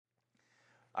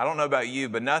I don't know about you,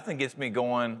 but nothing gets me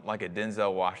going like a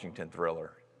Denzel Washington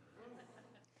thriller.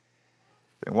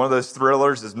 And one of those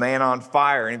thrillers is Man on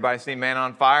Fire. Anybody seen Man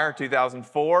on Fire,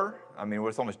 2004? I mean,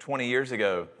 it's almost 20 years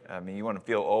ago. I mean, you want to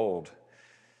feel old.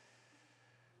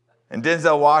 And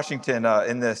Denzel Washington,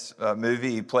 in this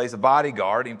movie, he plays a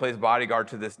bodyguard. He plays a bodyguard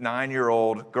to this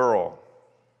 9-year-old girl.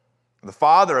 The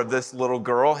father of this little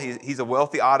girl, he's a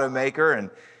wealthy automaker, and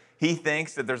he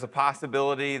thinks that there's a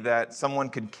possibility that someone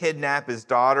could kidnap his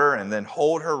daughter and then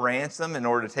hold her ransom in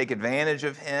order to take advantage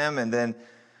of him, and then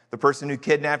the person who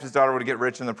kidnapped his daughter would get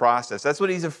rich in the process. That's what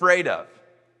he's afraid of.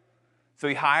 So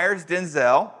he hires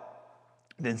Denzel.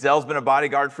 Denzel's been a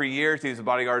bodyguard for years. He was a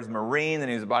bodyguard as a Marine, then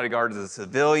he was a bodyguard as a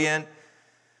civilian.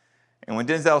 And when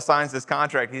Denzel signs this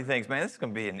contract, he thinks, man, this is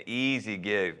going to be an easy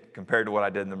gig compared to what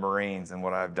I did in the Marines and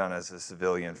what I've done as a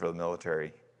civilian for the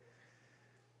military.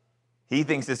 He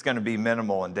thinks it's going to be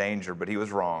minimal in danger, but he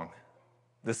was wrong.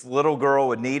 This little girl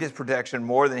would need his protection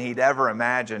more than he'd ever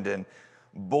imagined. And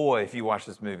boy, if you watch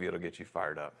this movie, it'll get you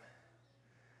fired up.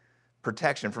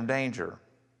 Protection from danger.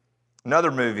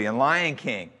 Another movie, in Lion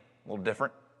King, a little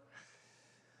different.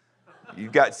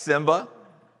 You've got Simba,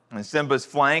 and Simba's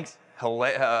flanked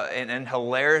and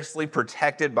hilariously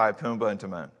protected by Pumbaa and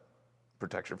Timon.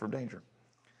 Protection from danger.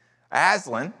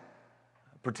 Aslan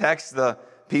protects the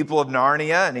people of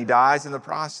Narnia, and he dies in the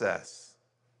process.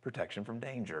 Protection from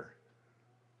danger.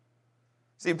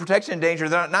 See, protection and danger,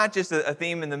 they're not just a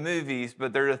theme in the movies,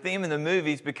 but they're a theme in the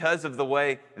movies because of the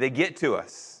way they get to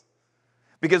us.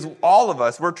 Because all of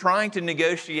us, we're trying to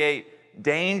negotiate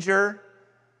danger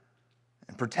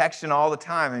and protection all the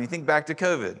time. And you think back to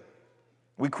COVID.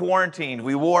 We quarantined,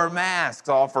 we wore masks,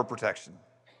 all for protection.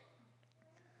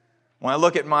 When I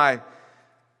look at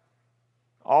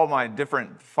all my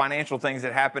different financial things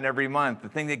that happen every month, the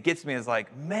thing that gets me is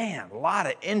like, man, a lot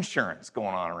of insurance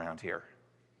going on around here.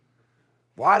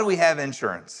 Why do we have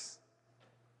insurance?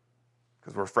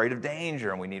 Because we're afraid of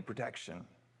danger and we need protection.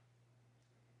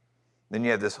 Then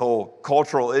you have this whole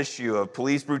cultural issue of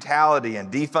police brutality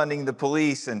and defunding the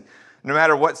police, and no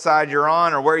matter what side you're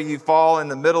on or where you fall in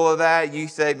the middle of that, you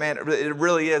say, man, it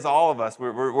really is all of us.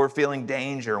 We're feeling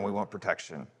danger and we want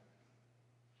protection.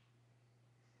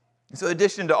 So in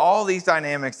addition to all these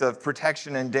dynamics of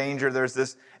protection and danger, there's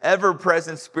this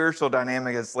ever-present spiritual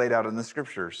dynamic that's laid out in the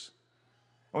Scriptures.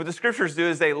 And what the Scriptures do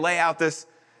is they lay out this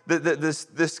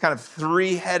kind of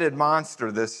three-headed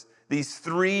monster, these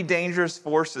three dangerous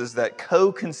forces that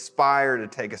co-conspire to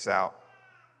take us out.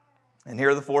 And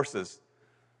here are the forces.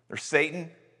 There's Satan,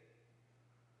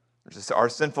 there's our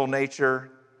sinful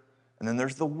nature, and then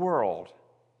there's the world.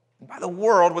 And by the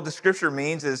world, what the Scripture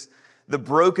means is the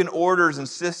broken orders and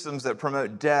systems that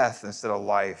promote death instead of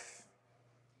life.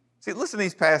 See, listen to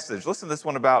these passages. Listen to this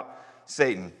one about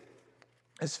Satan.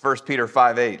 It's 1 Peter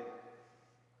 5:8. It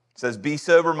says, be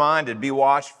sober-minded, be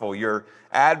watchful. Your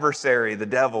adversary, the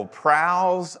devil,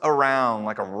 prowls around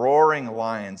like a roaring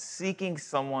lion, seeking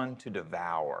someone to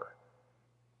devour.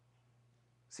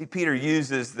 See, Peter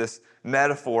uses this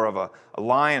metaphor of a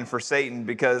lion for Satan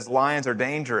because lions are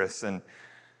dangerous. And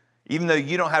even though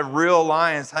you don't have real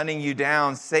lions hunting you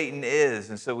down, Satan is,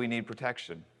 and so we need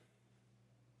protection.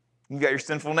 You got your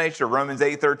sinful nature. Romans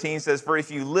 8:13 says, for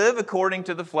if you live according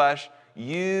to the flesh,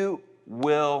 you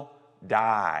will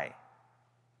die.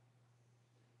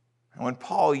 And when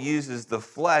Paul uses the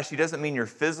flesh, he doesn't mean your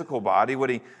physical body. What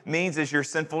he means is your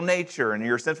sinful nature, and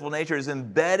your sinful nature is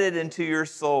embedded into your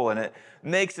soul, and it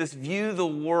makes us view the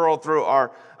world through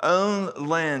our own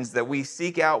lens, that we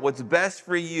seek out what's best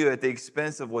for you at the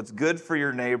expense of what's good for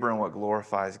your neighbor and what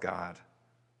glorifies God.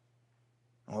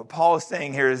 And what Paul is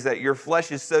saying here is that your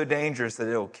flesh is so dangerous that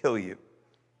it'll kill you.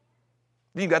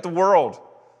 Then you've got the world.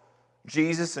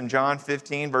 Jesus in John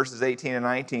 15, verses 18 and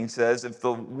 19 says, if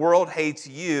the world hates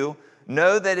you,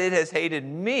 know that it has hated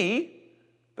me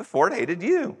before it hated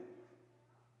you.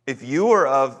 If you were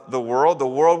of the world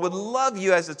would love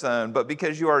you as its own. But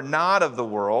because you are not of the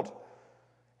world,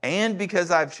 and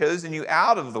because I've chosen you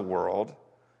out of the world,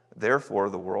 therefore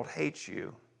the world hates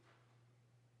you.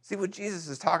 See, what Jesus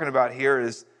is talking about here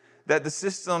is that the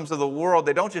systems of the world,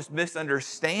 they don't just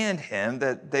misunderstand him,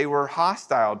 that they were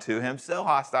hostile to him, so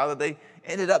hostile that they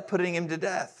ended up putting him to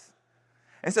death.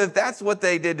 And so if that's what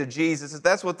they did to Jesus, if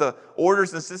that's what the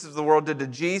orders and systems of the world did to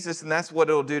Jesus, then that's what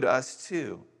it'll do to us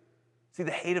too. See,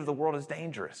 the hate of the world is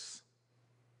dangerous.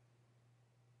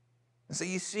 And so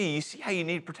you see how you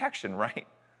need protection, right?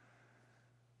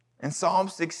 In Psalm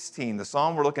 16, the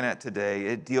psalm we're looking at today,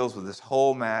 it deals with this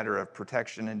whole matter of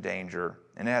protection and danger,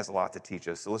 and it has a lot to teach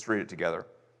us. So let's read it together.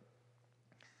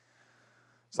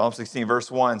 Psalm 16, verse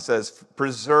 1 says,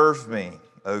 preserve me,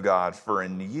 O God, for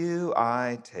in you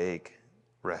I take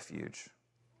refuge.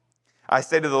 I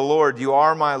say to the Lord, you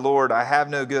are my Lord. I have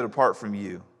no good apart from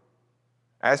you.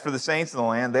 As for the saints in the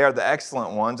land, they are the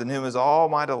excellent ones, in whom is all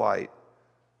my delight.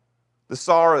 The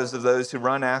sorrows of those who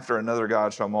run after another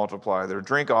god shall multiply. Their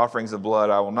drink offerings of blood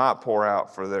I will not pour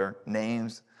out, for their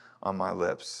names on my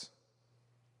lips.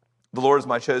 The Lord is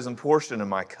my chosen portion and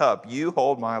my cup. You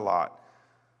hold my lot.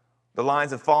 The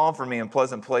lines have fallen for me in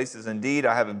pleasant places. Indeed,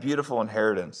 I have a beautiful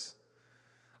inheritance.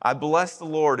 I bless the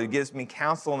Lord who gives me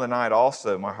counsel in the night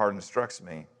also. My heart instructs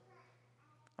me.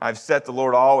 I've set the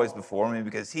Lord always before me,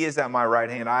 because he is at my right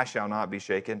hand, I shall not be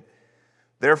shaken.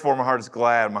 Therefore my heart is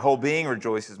glad, my whole being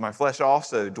rejoices, my flesh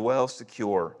also dwells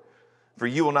secure. For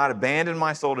you will not abandon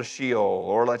my soul to Sheol,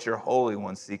 or let your Holy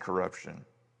One see corruption.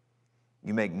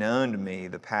 You make known to me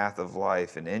the path of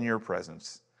life, and in your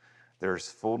presence there is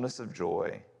fullness of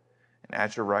joy, and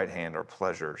at your right hand are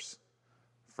pleasures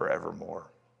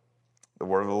forevermore. The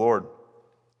word of the Lord.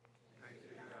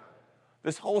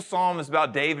 This whole psalm is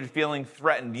about David feeling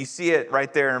threatened. You see it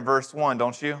right there in verse 1,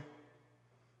 don't you?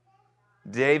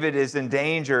 David is in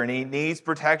danger and he needs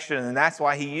protection, and that's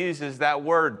why he uses that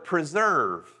word,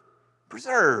 preserve.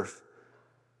 Preserve.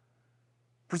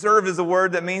 Preserve is a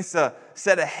word that means to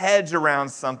set a hedge around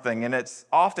something, and it's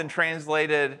often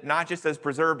translated not just as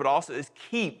preserve, but also as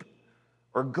keep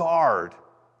or guard.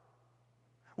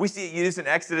 We see it used in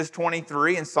Exodus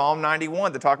 23 and Psalm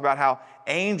 91 to talk about how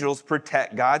angels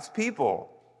protect God's people.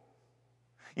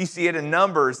 You see it in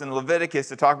Numbers and Leviticus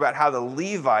to talk about how the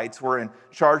Levites were in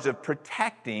charge of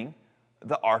protecting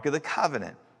the Ark of the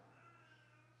Covenant.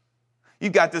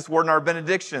 You've got this word in our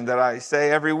benediction that I say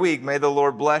every week, may the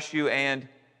Lord bless you and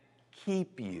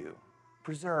keep you,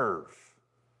 preserve.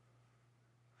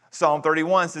 Psalm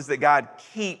 31 says that God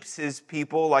keeps his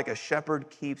people like a shepherd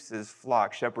keeps his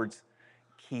flock. Shepherds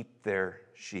keep their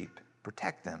sheep,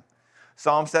 protect them.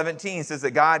 Psalm 17 says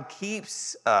that God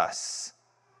keeps us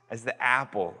as the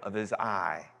apple of his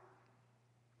eye.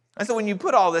 And so when you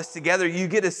put all this together, you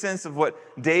get a sense of what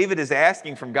David is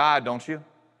asking from God, don't you?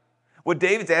 What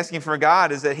David's asking from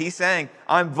God is that he's saying,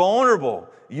 I'm vulnerable,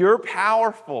 you're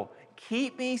powerful,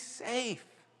 keep me safe.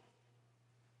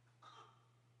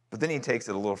 But then he takes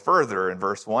it a little further in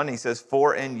verse 1. He says,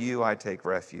 for in you I take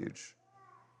refuge.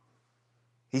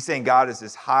 He's saying God is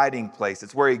his hiding place.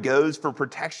 It's where he goes for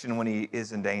protection when he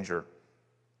is in danger.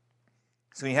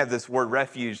 So when you have this word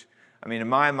refuge, I mean, in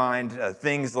my mind,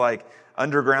 things like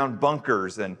underground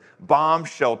bunkers and bomb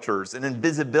shelters and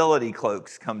invisibility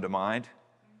cloaks come to mind.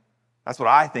 That's what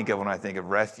I think of when I think of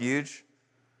refuge,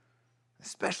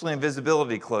 especially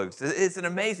invisibility cloaks. It's an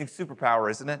amazing superpower,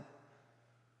 isn't it?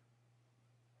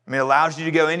 I mean, it allows you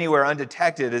to go anywhere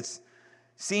undetected. It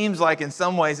seems like in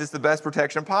some ways it's the best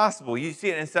protection possible. You see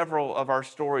it in several of our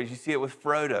stories. You see it with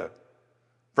Frodo.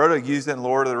 Frodo used it in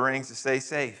Lord of the Rings to stay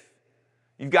safe.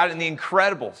 You've got it in The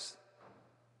Incredibles.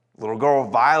 Little girl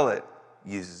Violet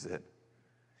uses it.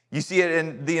 You see it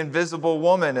in The Invisible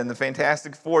Woman and the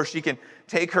Fantastic Four. She can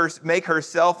make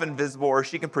herself invisible, or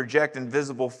she can project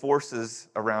invisible forces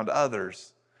around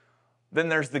others. Then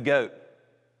there's the goat,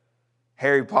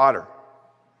 Harry Potter.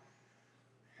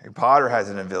 Harry Potter has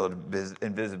an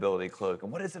invisibility cloak.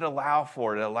 And what does it allow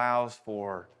for? It allows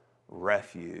for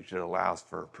refuge. It allows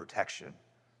for protection.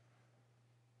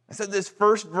 And so this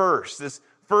first verse,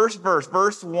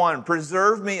 verse 1,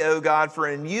 preserve me, O God, for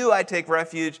in you I take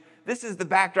refuge. This is the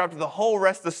backdrop to the whole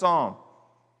rest of the psalm.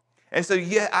 And so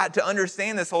to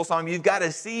understand this whole psalm, you've got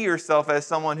to see yourself as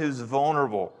someone who's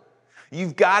vulnerable.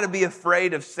 You've got to be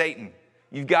afraid of Satan.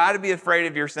 You've got to be afraid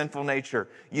of your sinful nature.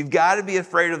 You've got to be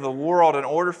afraid of the world in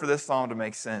order for this psalm to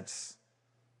make sense.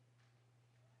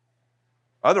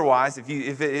 Otherwise, if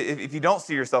you don't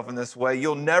see yourself in this way,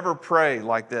 you'll never pray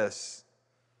like this.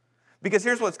 Because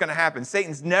here's what's going to happen.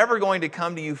 Satan's never going to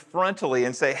come to you frontally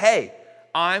and say, hey,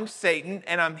 I'm Satan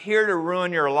and I'm here to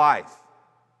ruin your life.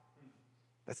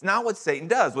 That's not what Satan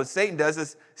does. What Satan does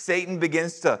is Satan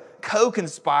begins to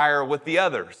co-conspire with the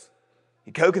others.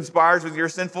 He co-conspires with your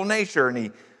sinful nature, and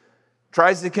he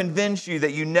tries to convince you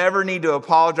that you never need to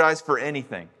apologize for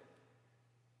anything.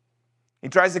 He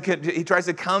tries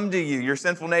to come to you, your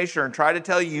sinful nature, and try to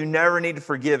tell you never need to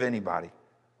forgive anybody.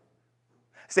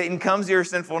 Satan comes to your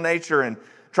sinful nature and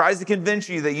tries to convince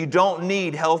you that you don't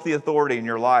need healthy authority in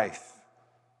your life.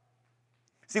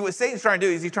 See, what Satan's trying to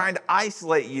do is he's trying to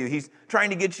isolate you. He's trying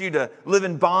to get you to live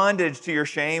in bondage to your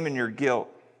shame and your guilt.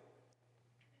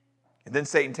 And then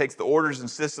Satan takes the orders and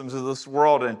systems of this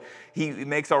world and he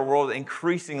makes our world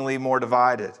increasingly more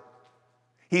divided.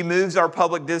 He moves our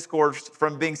public discourse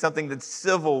from being something that's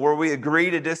civil, where we agree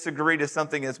to disagree, to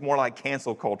something that's more like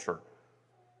cancel culture.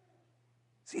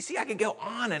 So you see, I could go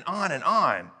on and on and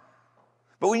on.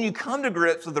 But when you come to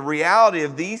grips with the reality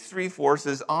of these three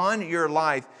forces on your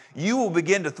life, you will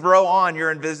begin to throw on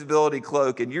your invisibility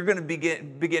cloak, and you're going to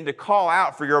begin to call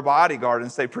out for your bodyguard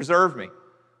and say, preserve me.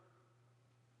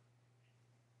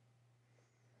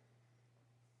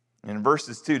 In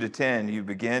verses 2 to 10, you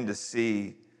begin to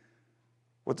see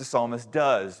what the psalmist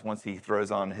does once he throws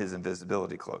on his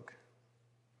invisibility cloak.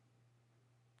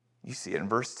 You see it in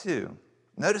verse 2.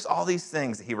 Notice all these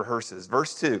things that he rehearses.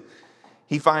 Verse 2,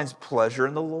 he finds pleasure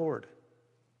in the Lord.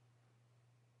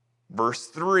 Verse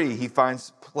 3, he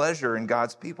finds pleasure in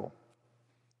God's people.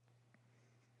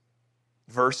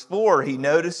 Verse 4, he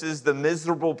notices the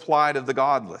miserable plight of the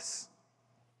godless.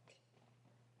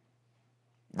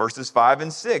 Verses 5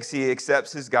 and 6, he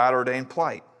accepts his God-ordained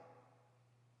plight.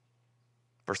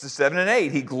 Verses 7 and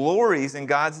 8, he glories in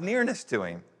God's nearness to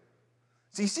him.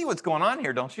 So you see what's going on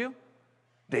here, don't you?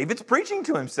 David's preaching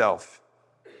to himself.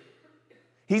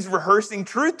 He's rehearsing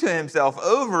truth to himself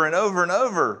over and over and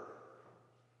over.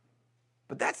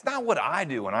 But that's not what I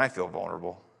do when I feel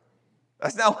vulnerable.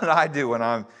 That's not what I do when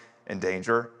I'm in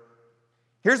danger.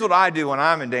 Here's what I do when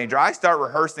I'm in danger. I start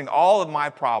rehearsing all of my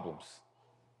problems.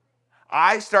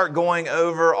 I start going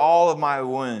over all of my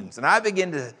wounds. And I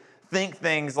begin to think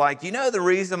things like, the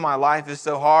reason my life is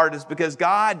so hard is because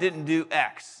God didn't do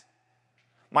X.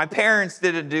 My parents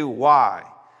didn't do Y.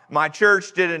 My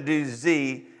church didn't do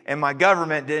Z. And my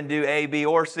government didn't do A, B,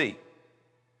 or C.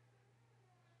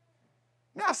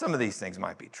 Now, some of these things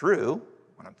might be true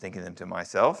when I'm thinking them to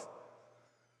myself.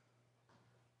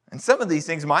 And some of these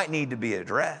things might need to be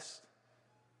addressed.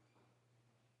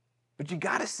 But you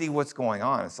got to see what's going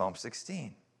on in Psalm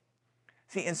 16.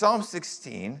 See, in Psalm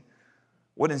 16,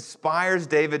 what inspires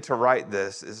David to write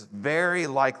this is very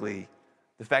likely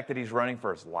the fact that he's running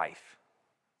for his life.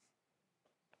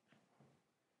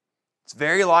 It's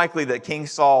very likely that King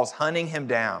Saul's hunting him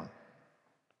down.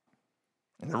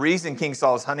 And the reason King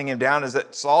Saul is hunting him down is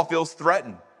that Saul feels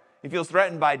threatened. He feels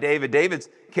threatened by David. David's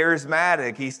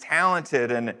charismatic. He's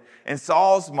talented. And in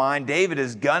Saul's mind, David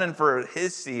is gunning for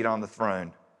his seat on the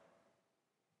throne.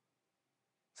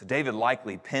 So David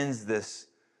likely pens this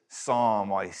psalm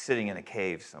while he's sitting in a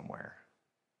cave somewhere.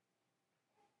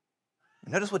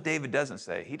 Notice what David doesn't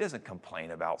say. He doesn't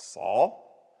complain about Saul.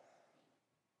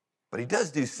 But he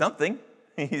does do something.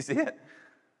 You see it?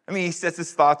 He sets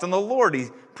his thoughts on the Lord. He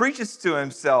preaches to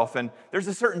himself, and there's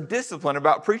a certain discipline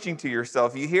about preaching to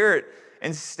yourself. You hear it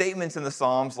in statements in the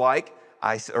Psalms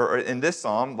or in this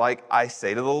psalm, like, I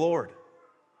say to the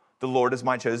Lord is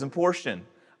my chosen portion.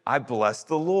 I bless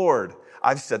the Lord.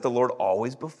 I've set the Lord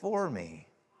always before me.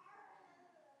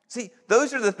 See,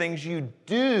 those are the things you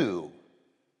do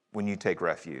when you take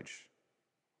refuge.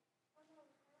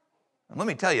 And let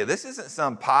me tell you, this isn't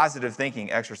some positive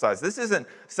thinking exercise. This isn't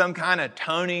some kind of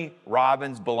Tony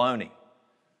Robbins baloney.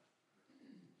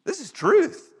 This is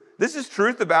truth. This is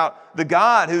truth about the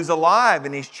God who's alive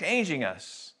and he's changing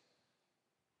us.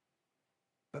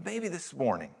 But maybe this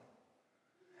morning,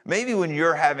 maybe when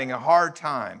you're having a hard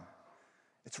time,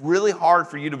 it's really hard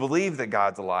for you to believe that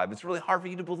God's alive. It's really hard for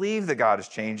you to believe that God is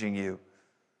changing you.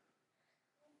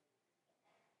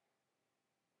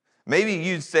 Maybe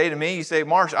you'd say to me,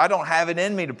 Marsh, I don't have it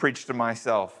in me to preach to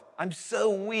myself. I'm so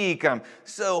weak. I'm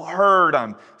so hurt.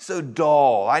 I'm so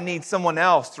dull. I need someone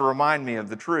else to remind me of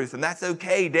the truth. And that's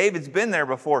okay. David's been there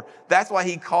before. That's why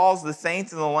he calls the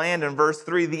saints in the land in verse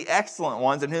 3 the excellent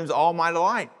ones in whom all my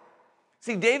delight.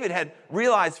 See, David had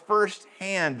realized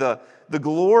firsthand the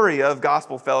glory of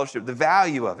gospel fellowship, the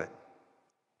value of it.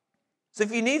 So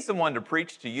if you need someone to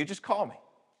preach to you, just call me.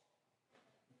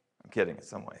 I'm kidding in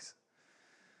some ways.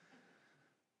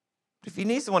 If you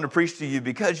need someone to preach to you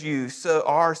because you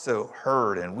are so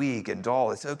hurt and weak and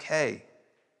dull, it's okay.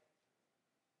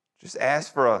 Just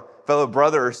ask for a fellow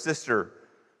brother or sister.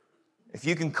 If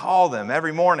you can call them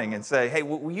every morning and say, hey,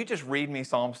 will you just read me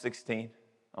Psalm 16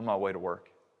 on my way to work?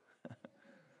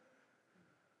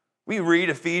 Will you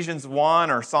read Ephesians 1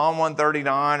 or Psalm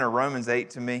 139 or Romans 8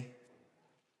 to me?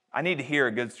 I need to hear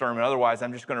a good sermon. Otherwise,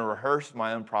 I'm just going to rehearse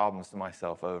my own problems to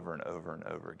myself over and over and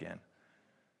over again.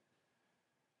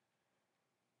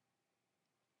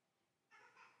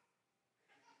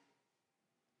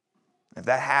 If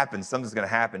that happens, something's going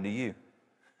to happen to you.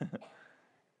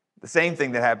 The same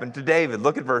thing that happened to David.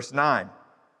 Look at verse 9.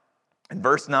 In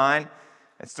verse 9,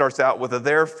 it starts out with a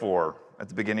therefore at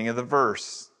the beginning of the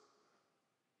verse.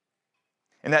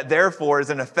 And that therefore is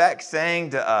in effect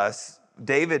saying to us,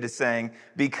 David is saying,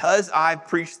 because I've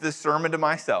preached this sermon to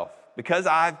myself, because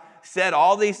I've said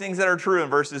all these things that are true in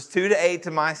verses 2 to 8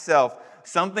 to myself,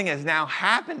 something has now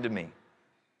happened to me.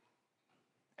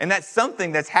 And that's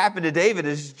something that's happened to David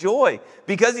is joy.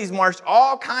 Because he's marched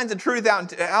all kinds of truth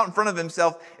out in front of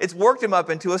himself, it's worked him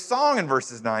up into a song in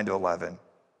verses 9 to 11.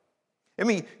 I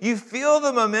mean, you feel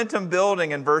the momentum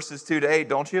building in verses 2 to 8,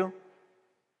 don't you?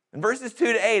 In verses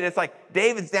 2 to 8, it's like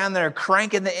David's down there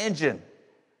cranking the engine.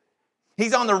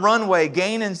 He's on the runway,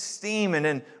 gaining steam. And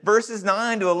in verses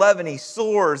 9 to 11, he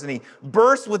soars and he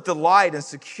bursts with delight and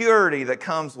security that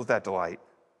comes with that delight.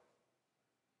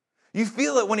 You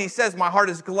feel it when he says, my heart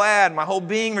is glad, my whole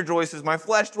being rejoices, my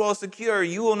flesh dwells secure.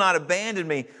 You will not abandon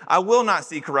me. I will not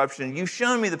see corruption. You've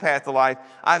shown me the path to life.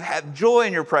 I've had joy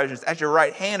in your presence. At your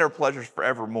right hand are pleasures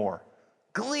forevermore.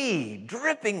 Glee,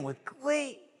 dripping with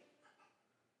glee.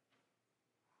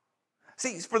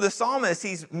 See, for the psalmist,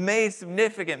 he's made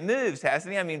significant moves,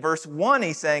 hasn't he? I mean, verse 1,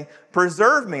 he's saying,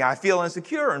 preserve me. I feel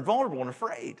insecure and vulnerable and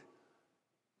afraid.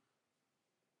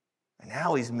 And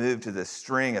now he's moved to this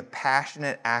string of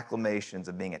passionate acclamations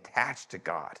of being attached to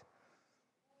God.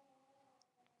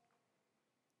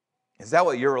 Is that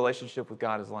what your relationship with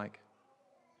God is like?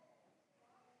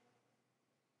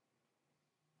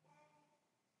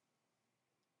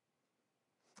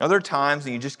 Are there times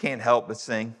when you just can't help but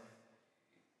sing?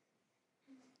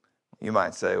 You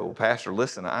might say, well, Pastor,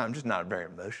 listen, I'm just not a very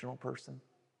emotional person.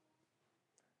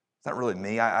 It's not really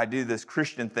me. I do this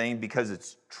Christian thing because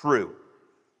it's true.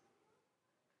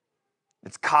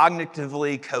 It's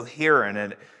cognitively coherent,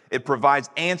 and it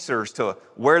provides answers to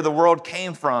where the world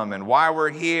came from and why we're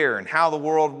here and how the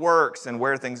world works and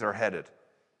where things are headed.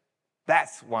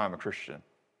 That's why I'm a Christian.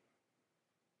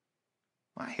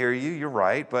 I hear you, you're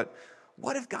right, but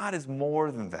what if God is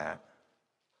more than that?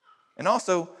 And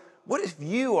also, what if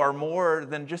you are more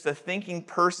than just a thinking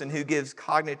person who gives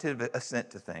cognitive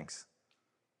assent to things?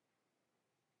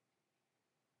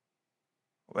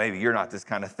 Maybe you're not this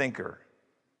kind of thinker.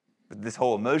 But this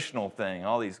whole emotional thing,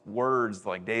 all these words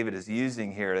like David is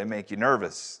using here, they make you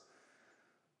nervous.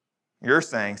 You're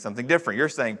saying something different. You're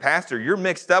saying, Pastor, you're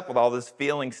mixed up with all this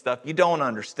feeling stuff you don't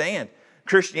understand.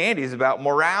 Christianity is about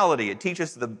morality. It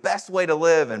teaches us the best way to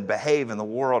live and behave in the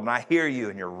world. And I hear you,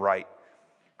 and you're right.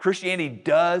 Christianity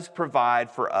does provide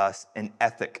for us an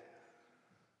ethic.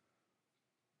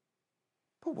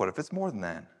 But what if it's more than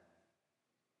that?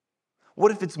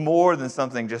 What if it's more than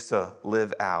something just to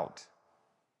live out?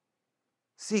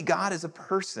 See, God is a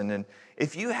person, and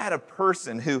if you had a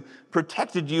person who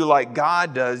protected you like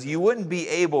God does, you wouldn't be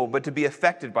able but to be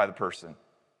affected by the person.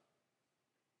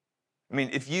 I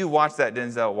mean, if you watch that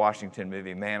Denzel Washington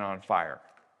movie, Man on Fire,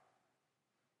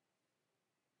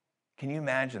 can you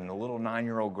imagine the little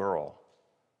 9-year-old girl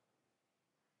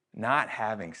not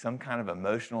having some kind of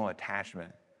emotional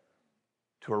attachment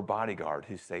to her bodyguard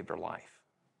who saved her life?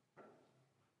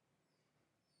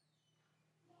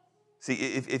 See,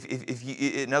 if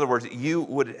you, in other words, you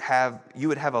would have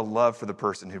a love for the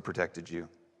person who protected you.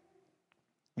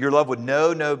 Your love would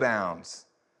know no bounds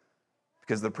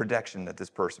because of the protection that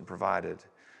this person provided.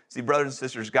 See, brothers and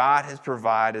sisters, God has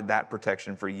provided that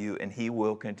protection for you, and He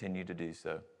will continue to do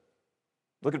so.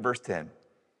 Look at verse 10.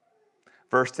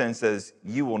 Verse 10 says,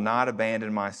 you will not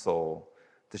abandon my soul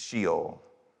to Sheol,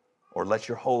 or let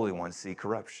your Holy One see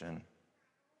corruption.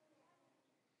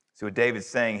 See, what David's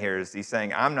saying here is he's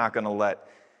saying, I'm not going to let,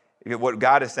 what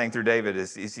God is saying through David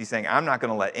is he's saying, I'm not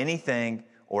going to let anything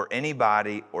or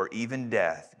anybody or even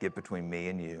death get between me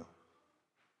and you.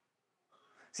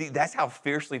 See, that's how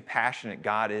fiercely passionate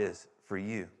God is for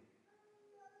you.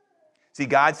 See,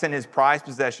 God sent His prized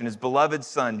possession, His beloved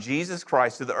Son, Jesus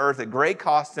Christ, to the earth at great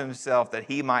cost to Himself that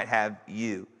He might have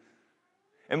you.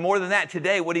 And more than that,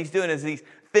 today what He's doing is He's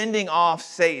fending off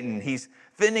Satan. He's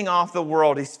fending off the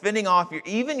world. He's fending off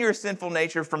even your sinful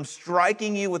nature from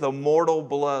striking you with a mortal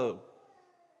blow.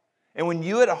 And when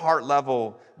you at a heart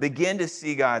level begin to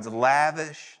see God's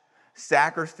lavish,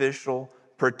 sacrificial,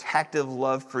 protective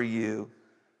love for you,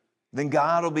 then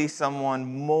God will be someone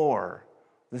more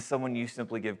than someone you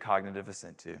simply give cognitive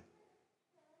assent to.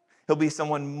 He'll be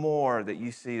someone more that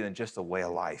you see than just a way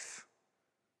of life.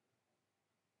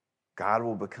 God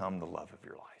will become the love of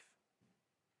your life.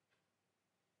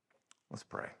 Let's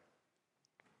pray.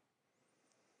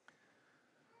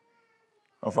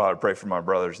 Oh, Father, I pray for my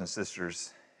brothers and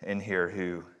sisters in here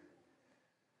who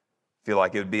feel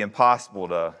like it would be impossible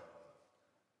to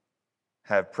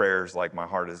have prayers like my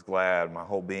heart is glad, my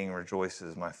whole being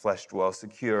rejoices, my flesh dwells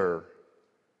secure.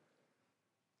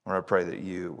 Lord, I pray that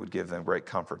you would give them great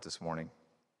comfort this morning.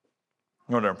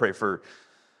 Lord, I pray for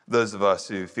those of us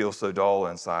who feel so dull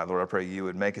inside. Lord, I pray you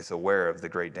would make us aware of the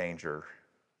great danger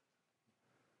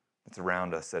that's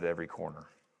around us at every corner.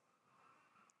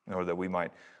 Lord, that we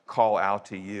might call out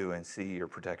to you and see your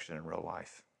protection in real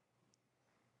life.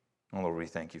 Oh, Lord, we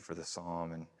thank you for this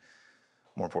psalm and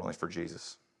more importantly for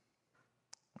Jesus.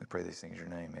 We pray these things in your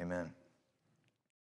name. Amen.